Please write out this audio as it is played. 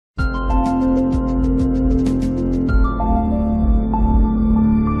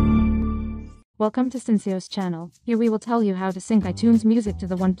Welcome to Syncios channel. Here we will tell you how to sync iTunes Music to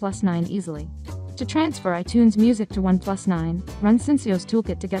the OnePlus 9 easily. To transfer iTunes Music to OnePlus 9, run Syncios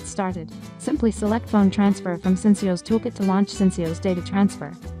Toolkit to get started. Simply select Phone Transfer from Syncios Toolkit to launch Syncios Data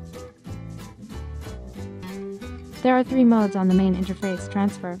Transfer. There are 3 modes on the main interface: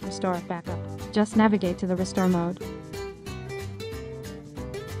 transfer, restore, backup. Just navigate to the restore mode.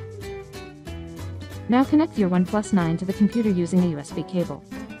 Now connect your OnePlus 9 to the computer using a USB cable.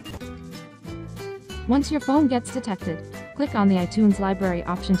 Once your phone gets detected, click on the iTunes library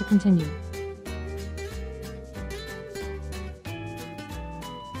option to continue.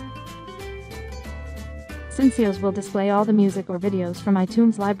 Syncios will display all the music or videos from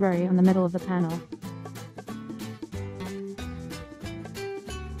iTunes library on the middle of the panel.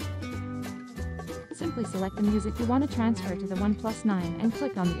 Simply select the music you want to transfer to the OnePlus 9 and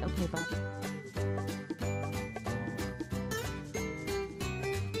click on the OK button.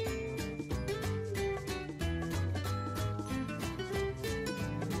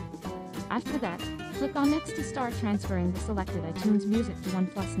 After that, click on Next to start transferring the selected iTunes music to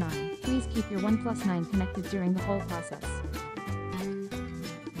OnePlus 9. Please keep your OnePlus 9 connected during the whole process.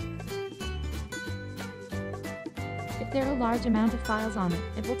 If there are a large amount of files on it,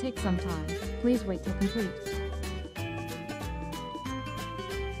 it will take some time. Please wait till complete.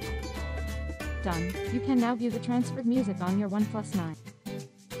 Done. You can now view the transferred music on your OnePlus 9.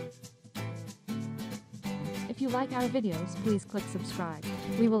 If you like our videos, please click subscribe.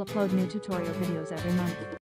 We will upload new tutorial videos every month.